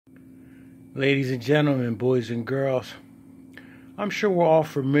Ladies and gentlemen, boys and girls, I'm sure we're all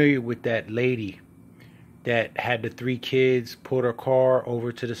familiar with that lady that had the 3 kids, pulled her car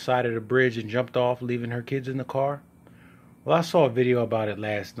over to the side of the bridge and jumped off, leaving her kids in the car. Well, I saw a video about it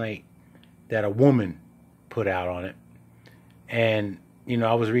last night that a woman put out on it. And,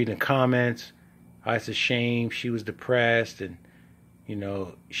 I was reading the comments. It's a shame. She was depressed and,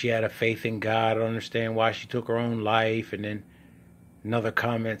 she had a faith in God. I don't understand why she took her own life. And then another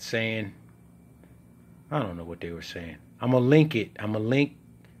comment saying, I don't know what they were saying. I'm going to link it. I'm going to link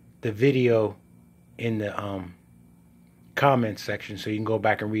the video in the comment section so you can go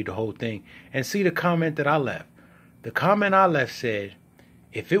back and read the whole thing and see the comment that I left. The comment I left said,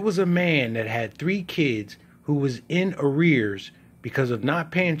 if it was a man that had 3 kids who was in arrears because of not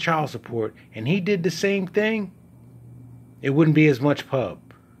paying child support and he did the same thing, it wouldn't be as much pub.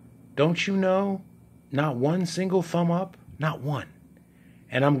 Don't you know? Not one single thumb up. Not one.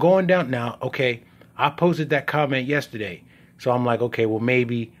 And I'm going down now. Okay, I posted that comment yesterday. So I'm like, okay, well,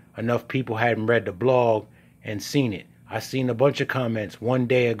 maybe enough people hadn't read the blog and seen it. I seen a bunch of comments one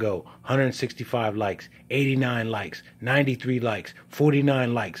day ago, 165 likes, 89 likes, 93 likes,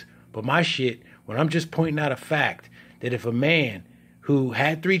 49 likes. But my shit, when I'm just pointing out a fact that if a man who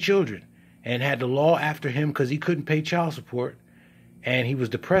had 3 children and had the law after him because he couldn't pay child support and he was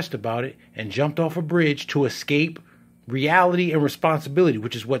depressed about it and jumped off a bridge to escape reality and responsibility,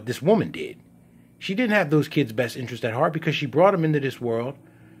 which is what this woman did. She didn't have those kids' best interest at heart because she brought them into this world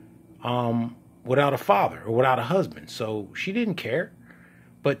without a father or without a husband. So she didn't care.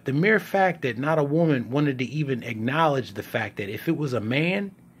 But the mere fact that not a woman wanted to even acknowledge the fact that if it was a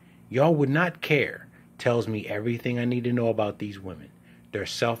man, y'all would not care, tells me everything I need to know about these women. They're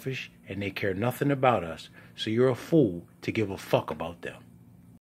selfish and they care nothing about us. So you're a fool to give a fuck about them.